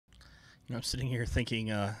I'm sitting here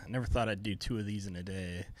thinking, I never thought I'd do two of these in a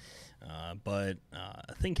day, but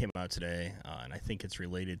a thing came out today, and I think it's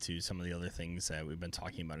related to some of the other things that we've been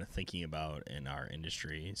talking about and thinking about in our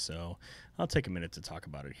industry. So I'll take a minute to talk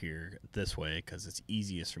about it here this way because it's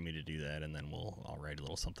easiest for me to do that, and then I'll write a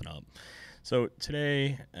little something up. So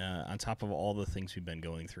today, on top of all the things we've been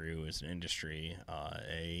going through as an industry,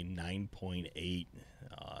 a 9.8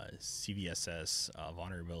 CVSS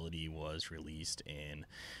vulnerability was released in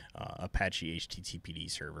Apache HTTPD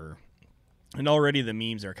server. And already the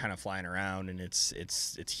memes are kind of flying around, and it's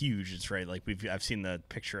huge. It's right, like I've seen the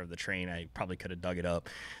picture of the train. I probably could have dug it up.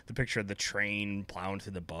 The picture of the train plowing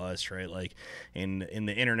through the bus, right? Like, and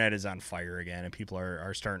the internet is on fire again, and people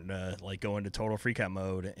are starting to like go into total freakout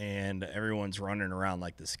mode, and everyone's running around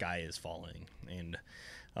like the sky is falling. And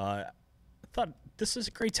I thought this is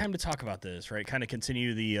a great time to talk about this, right? Kind of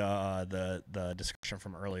continue the discussion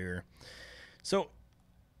from earlier. So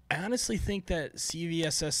I honestly think that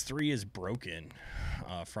CVSS 3 is broken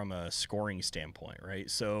from a scoring standpoint,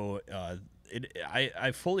 right? So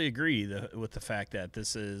I fully agree with the fact that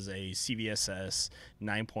this is a CVSS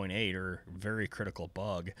 9.8 or very critical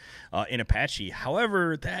bug in Apache.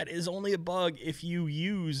 However, that is only a bug if you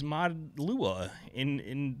use mod Lua,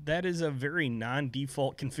 and that is a very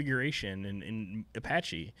non-default configuration in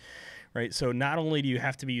Apache. Right, so not only do you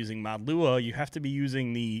have to be using mod Lua, you have to be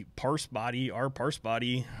using the parse body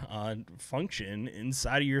function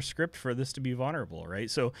inside of your script for this to be vulnerable,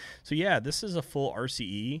 right? So yeah, this is a full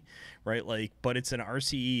RCE, right? Like, but it's an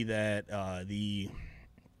RCE that the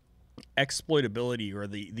exploitability or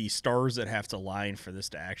the stars that have to line for this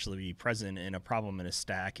to actually be present in a problem in a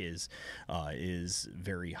stack is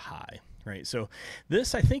very high. Right, so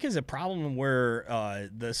this I think is a problem where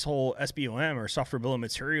this whole SBOM or software bill of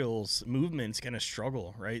materials movement is going to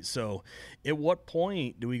struggle. Right, so at what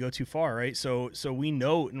point do we go too far? Right, so we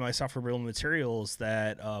note in my software bill of materials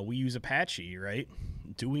that we use Apache. Right,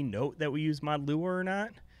 do we note that we use mod Lua or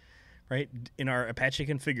not? Right, in our Apache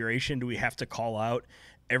configuration, do we have to call out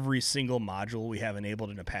every single module we have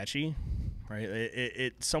enabled in Apache? Right,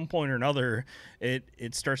 at some point or another,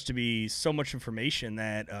 it starts to be so much information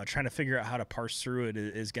that trying to figure out how to parse through it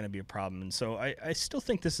is going to be a problem. And so I still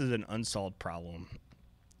think this is an unsolved problem.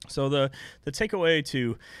 So the takeaway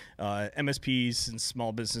to MSPs and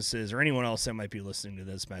small businesses or anyone else that might be listening to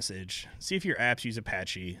this message: see if your apps use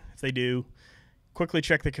Apache. If they do, quickly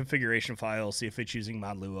check the configuration file, see if it's using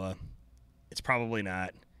mod Lua. It's probably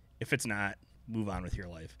not. If it's not, move on with your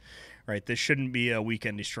life. Right, this shouldn't be a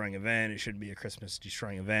weekend destroying event. It shouldn't be a Christmas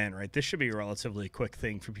destroying event. Right, this should be a relatively quick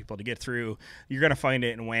thing for people to get through. You're gonna find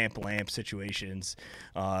it in WAMP situations,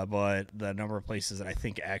 but the number of places that I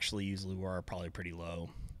think actually use Lua are probably pretty low.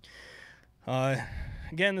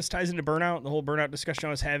 Again, this ties into burnout, the whole burnout discussion I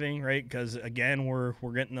was having, right? Because again, we're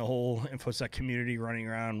getting the whole InfoSec community running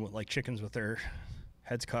around like chickens with their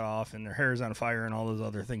heads cut off and their hair is on fire and all those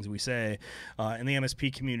other things we say. And the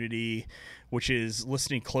MSP community, which is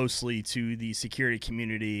listening closely to the security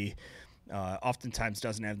community, oftentimes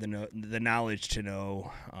doesn't have the knowledge to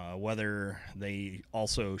know whether they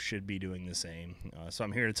also should be doing the same. So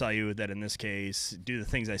I'm here to tell you that in this case, do the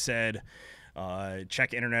things I said.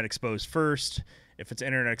 Check Internet Exposed first. If it's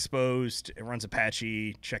Internet Exposed, it runs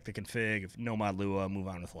Apache. Check the config. If no mod Lua, move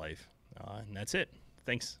on with life. And that's it.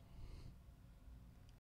 Thanks.